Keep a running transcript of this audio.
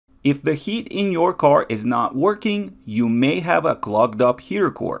If the heat in your car is not working, you may have a clogged up heater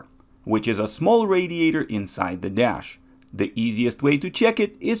core, which is a small radiator inside the dash. The easiest way to check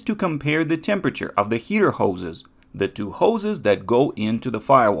it is to compare the temperature of the heater hoses, the two hoses that go into the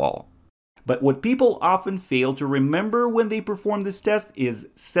firewall. But what people often fail to remember when they perform this test is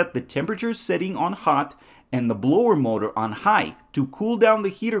set the temperature setting on hot and the blower motor on high to cool down the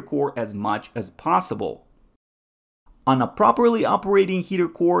heater core as much as possible. On a properly operating heater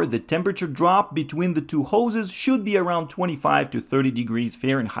core, the temperature drop between the two hoses should be around 25 to 30 degrees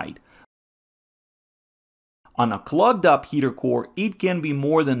Fahrenheit. On a clogged up heater core, it can be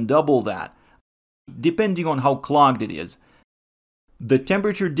more than double that, depending on how clogged it is. The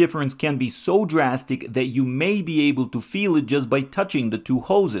temperature difference can be so drastic that you may be able to feel it just by touching the two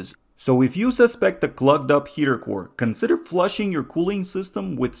hoses. So if you suspect a clogged up heater core, consider flushing your cooling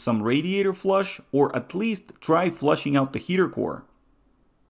system with some radiator flush, or at least try flushing out the heater core.